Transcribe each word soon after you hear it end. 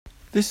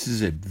This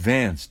is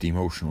advanced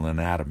emotional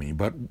anatomy,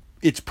 but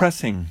it's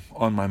pressing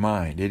on my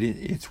mind.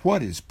 It's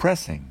what is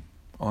pressing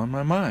on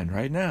my mind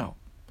right now.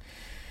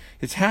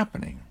 It's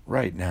happening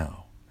right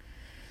now.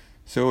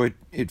 So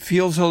it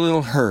feels a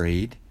little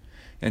hurried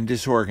and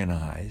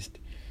disorganized,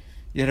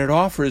 yet it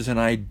offers an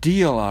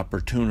ideal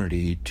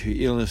opportunity to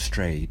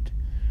illustrate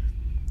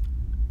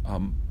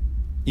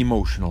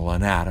emotional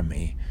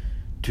anatomy,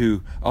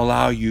 to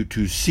allow you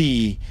to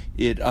see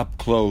it up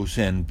close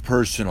and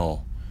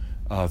personal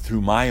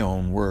through my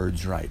own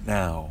words right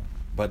now,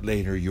 but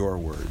later your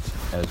words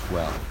as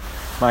well.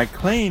 My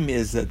claim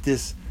is that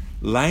this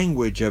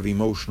language of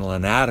emotional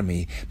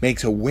anatomy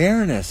makes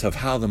awareness of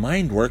how the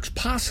mind works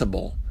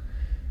possible,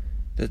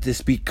 that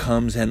this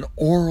becomes an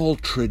oral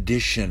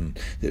tradition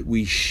that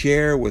we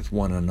share with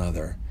one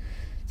another.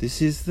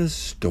 This is the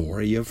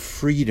story of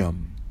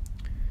freedom.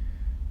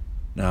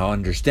 Now,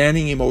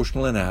 understanding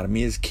emotional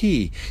anatomy is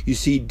key. You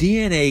see,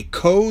 DNA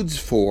codes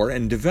for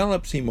and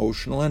develops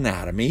emotional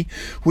anatomy,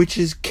 which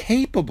is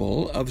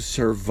capable of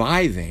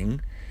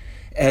surviving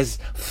as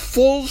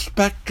full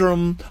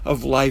spectrum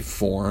of life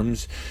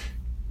forms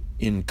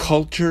in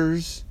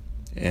cultures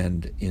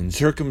and in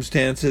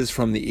circumstances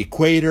from the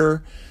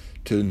equator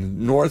to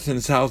North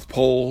and South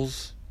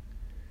poles.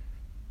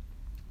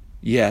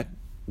 Yet,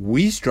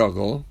 we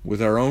struggle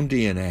with our own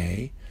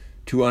DNA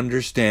to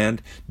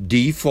understand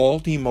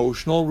default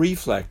emotional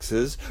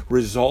reflexes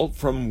result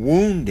from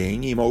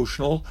wounding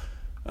emotional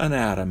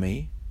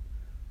anatomy,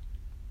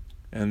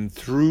 and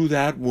through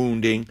that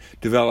wounding,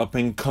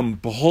 developing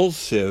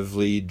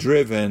compulsively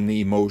driven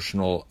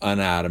emotional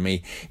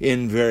anatomy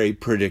in very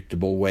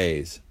predictable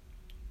ways.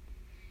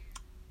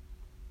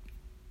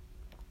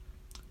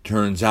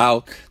 Turns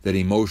out that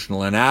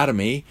emotional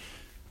anatomy,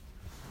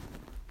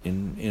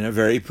 in a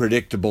very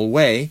predictable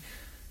way,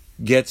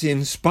 gets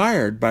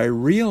inspired by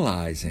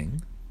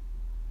realizing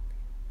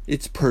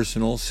its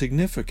personal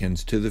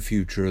significance to the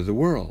future of the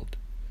world.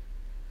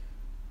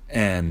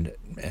 And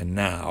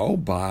now,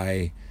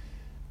 by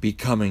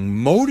becoming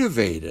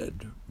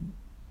motivated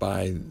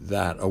by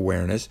that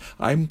awareness,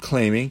 I'm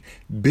claiming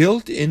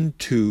built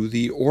into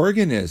the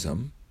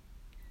organism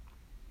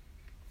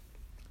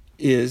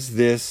is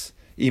this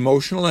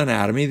emotional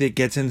anatomy that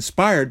gets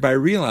inspired by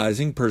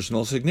realizing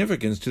personal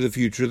significance to the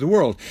future of the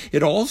world.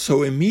 It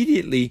also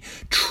immediately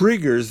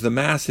triggers the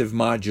massive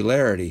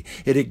modularity.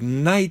 It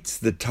ignites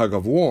the tug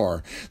of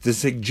war. The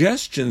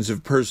suggestions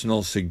of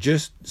personal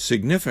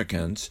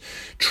significance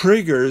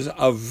triggers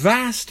a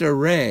vast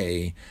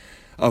array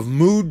of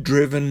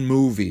mood-driven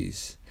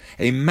movies,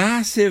 a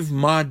massive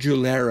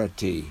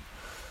modularity,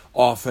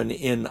 often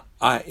in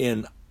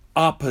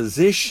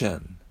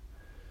opposition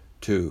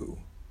to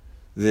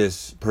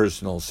this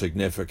personal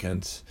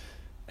significance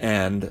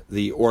and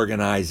the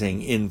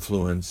organizing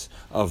influence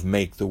of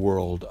make the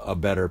world a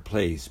better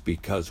place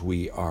because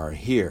we are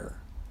here.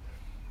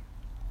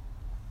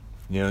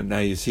 Now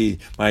you see,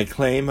 my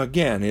claim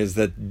again is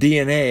that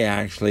DNA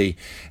actually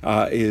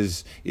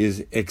is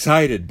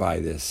excited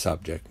by this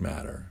subject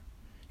matter.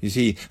 You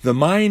see, the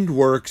mind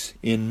works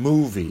in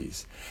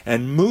movies,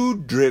 and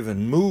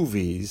mood-driven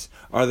movies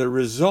are the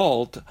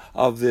result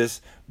of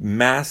this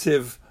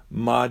massive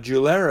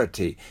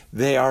modularity.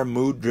 They are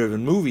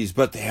mood-driven movies,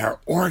 but they are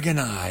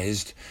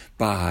organized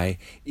by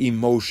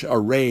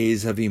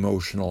arrays of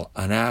emotional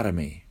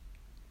anatomy.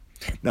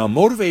 Now,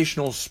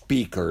 motivational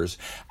speakers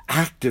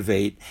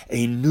activate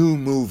a new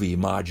movie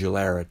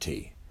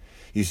modularity.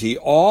 You see,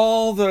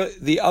 all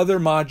the other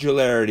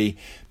modularity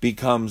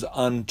becomes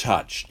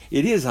untouched.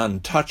 It is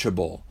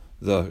untouchable,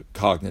 the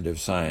cognitive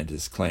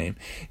scientists claim.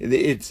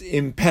 It's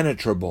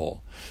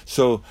impenetrable.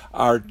 So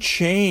our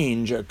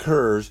change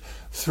occurs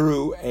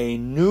through a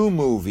new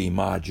movie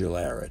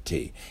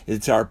modularity.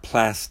 It's our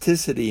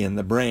plasticity in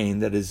the brain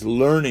that is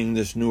learning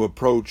this new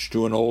approach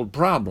to an old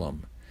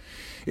problem.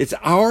 It's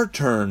our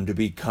turn to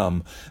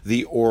become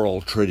the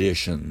oral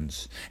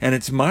traditions, and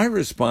it's my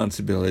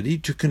responsibility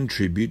to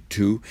contribute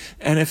to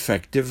an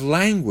effective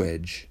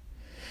language.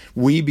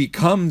 We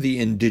become the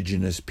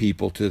indigenous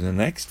people to the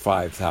next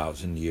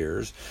 5,000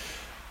 years,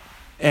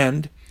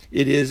 and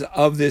it is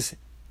of this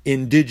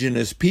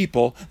indigenous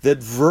people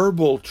that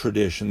verbal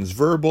traditions,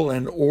 verbal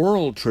and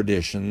oral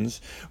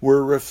traditions,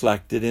 were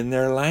reflected in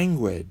their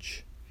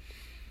language.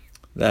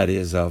 That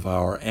is, of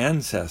our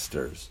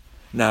ancestors.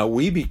 Now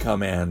we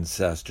become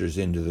ancestors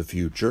into the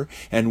future,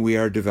 and we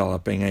are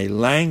developing a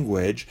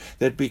language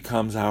that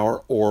becomes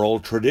our oral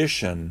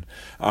tradition,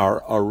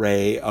 our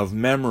array of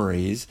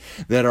memories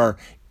that are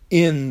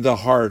in the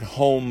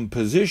heart-home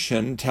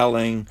position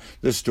telling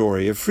the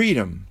story of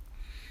freedom.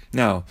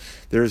 Now,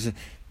 there's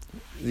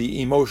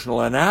the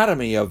emotional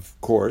anatomy, of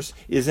course,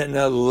 is an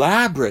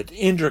elaborate,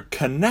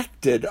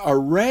 interconnected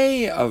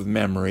array of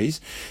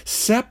memories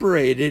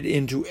separated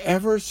into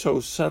ever so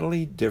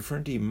subtly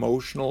different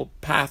emotional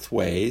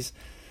pathways.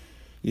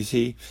 You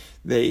see,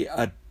 they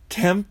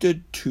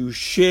attempted to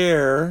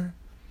share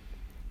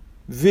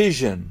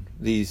vision.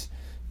 These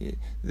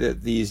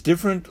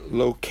different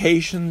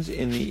locations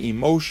in the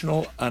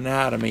emotional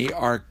anatomy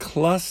are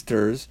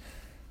clusters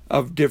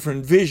of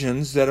different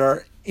visions that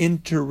are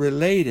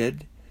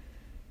interrelated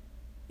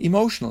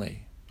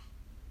emotionally.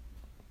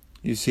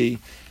 You see,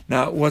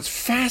 now what's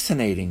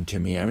fascinating to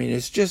me, I mean,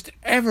 it's just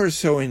ever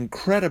so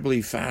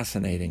incredibly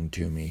fascinating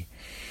to me,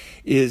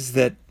 is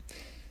that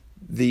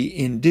the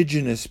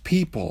indigenous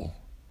people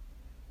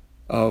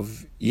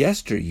of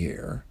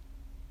yesteryear,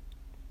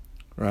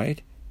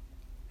 right,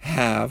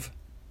 have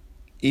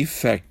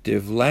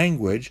effective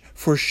language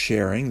for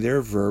sharing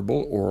their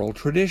verbal oral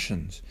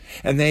traditions.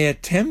 And they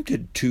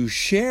attempted to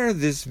share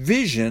this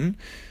vision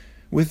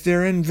with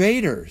their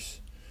invaders.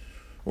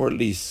 Or at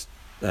least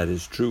that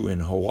is true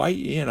in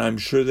Hawaii, and I'm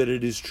sure that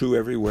it is true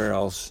everywhere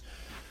else.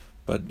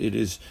 But it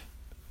is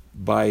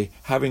by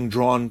having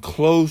drawn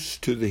close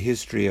to the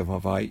history of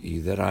Hawaii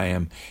that I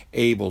am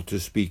able to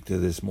speak to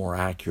this more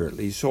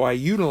accurately. So I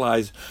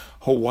utilize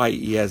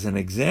Hawaii as an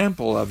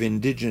example of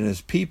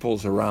indigenous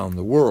peoples around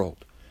the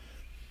world.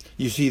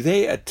 You see,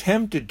 they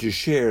attempted to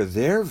share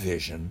their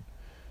vision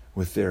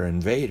with their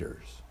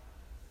invaders,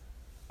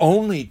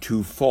 only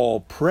to fall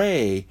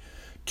prey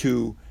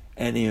to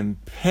an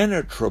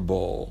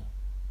impenetrable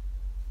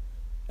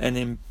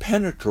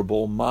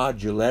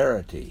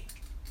modularity.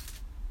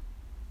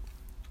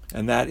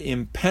 And that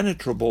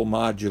impenetrable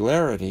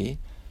modularity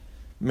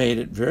made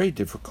it very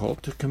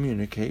difficult to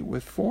communicate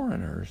with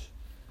foreigners.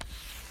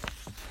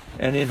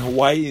 And in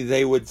Hawaii,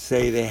 they would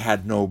say they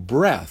had no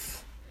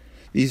breath.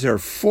 These are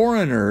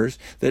foreigners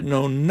that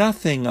know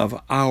nothing of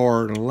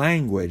our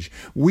language.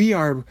 We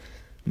are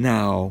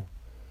now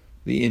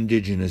the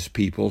indigenous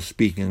people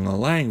speaking a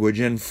language,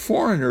 and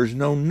foreigners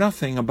know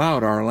nothing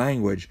about our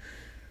language.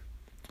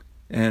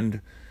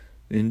 And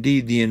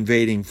indeed, the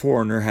invading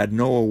foreigner had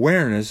no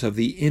awareness of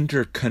the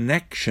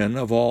interconnection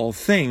of all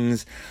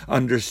things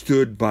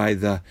understood by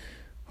the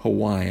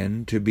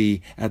Hawaiian to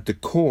be at the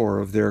core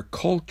of their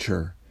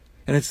culture.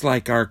 And it's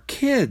like our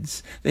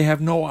kids. They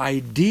have no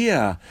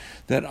idea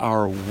that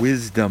our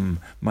wisdom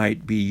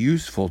might be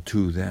useful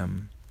to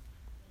them.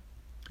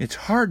 It's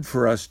hard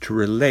for us to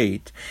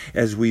relate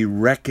as we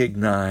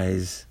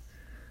recognize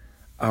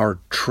our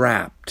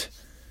trapped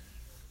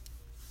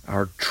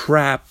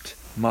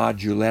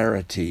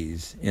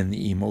modularities in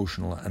the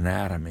emotional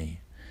anatomy.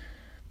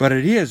 But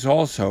it is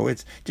also,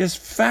 it just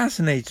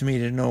fascinates me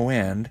to no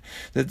end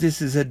that this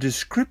is a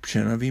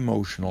description of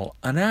emotional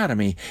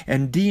anatomy,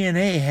 and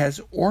DNA has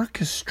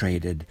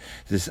orchestrated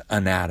this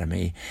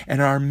anatomy,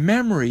 and our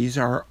memories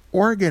are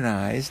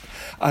organized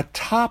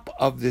atop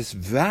of this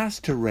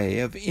vast array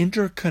of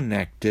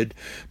interconnected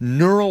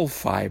neural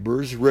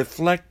fibers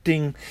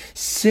reflecting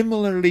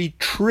similarly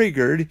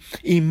triggered,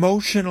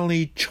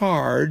 emotionally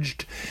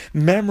charged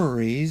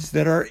memories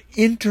that are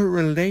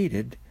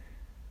interrelated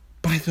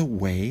by the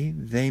way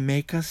they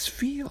make us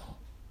feel,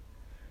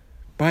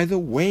 by the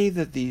way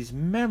that these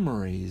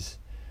memories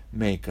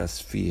make us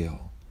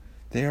feel.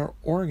 They are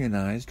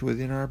organized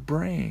within our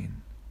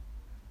brain.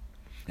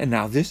 And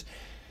now this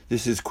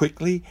is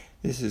quickly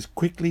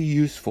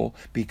useful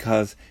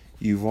because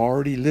you've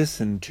already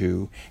listened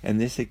to, and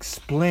this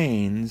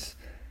explains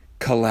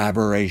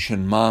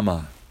Collaboration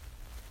Mama,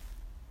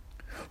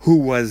 who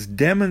was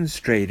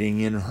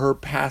demonstrating in her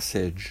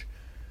passage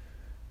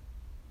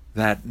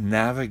that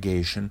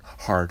navigation,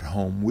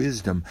 heart-home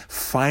wisdom,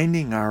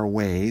 finding our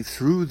way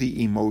through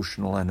the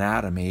emotional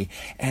anatomy,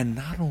 and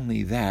not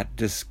only that,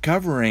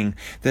 discovering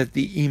that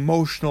the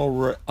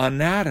emotional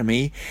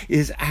anatomy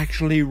is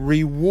actually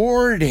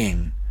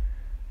rewarding.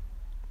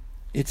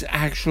 It's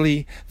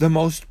actually the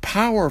most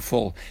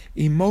powerful,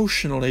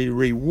 emotionally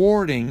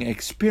rewarding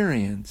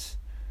experience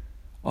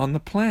on the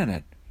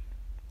planet.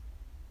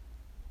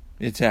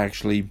 It's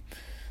actually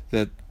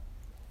the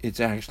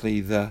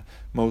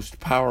most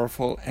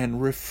powerful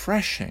and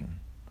refreshing.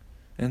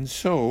 And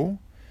so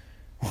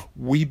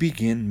we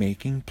begin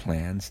making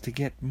plans to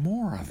get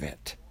more of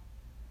it.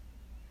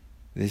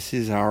 This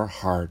is our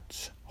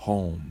heart's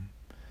home.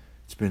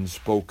 It's been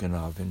spoken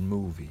of in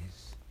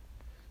movies.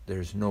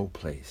 There's no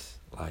place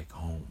like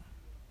home.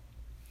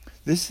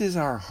 This is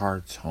our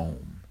heart's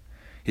home.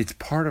 It's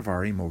part of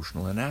our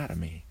emotional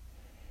anatomy.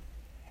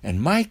 And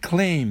my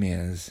claim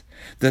is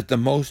that the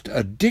most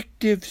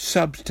addictive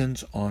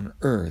substance on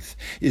earth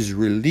is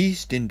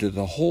released into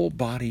the whole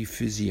body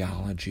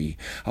physiology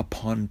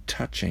upon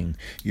touching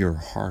your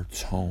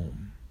heart's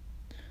home.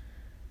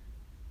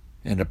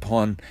 And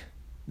upon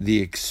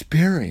the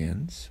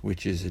experience,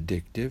 which is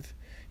addictive,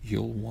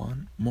 you'll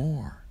want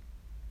more.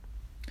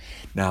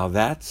 Now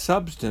that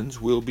substance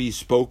will be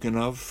spoken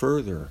of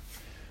further,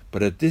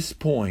 but at this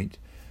point,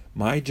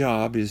 my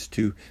job is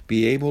to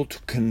be able to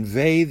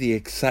convey the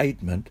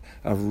excitement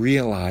of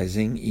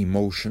realizing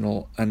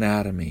emotional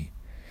anatomy,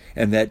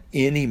 and that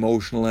in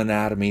emotional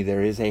anatomy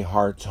there is a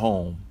heart's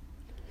home,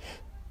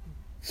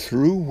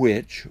 through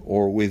which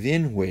or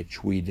within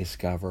which we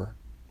discover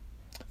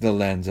the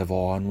lens of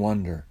awe and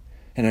wonder.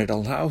 And it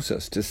allows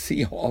us to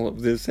see all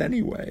of this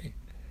anyway.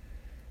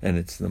 And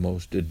it's the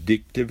most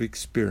addictive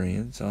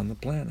experience on the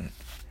planet.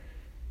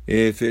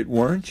 If it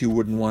weren't, you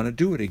wouldn't want to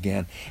do it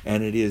again.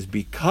 And it is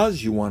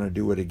because you want to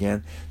do it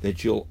again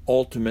that you'll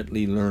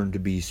ultimately learn to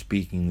be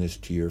speaking this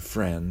to your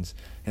friends,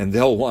 and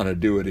they'll want to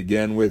do it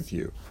again with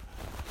you.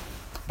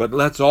 But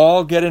let's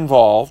all get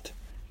involved,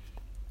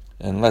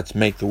 and let's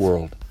make the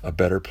world a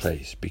better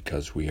place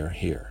because we are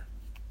here.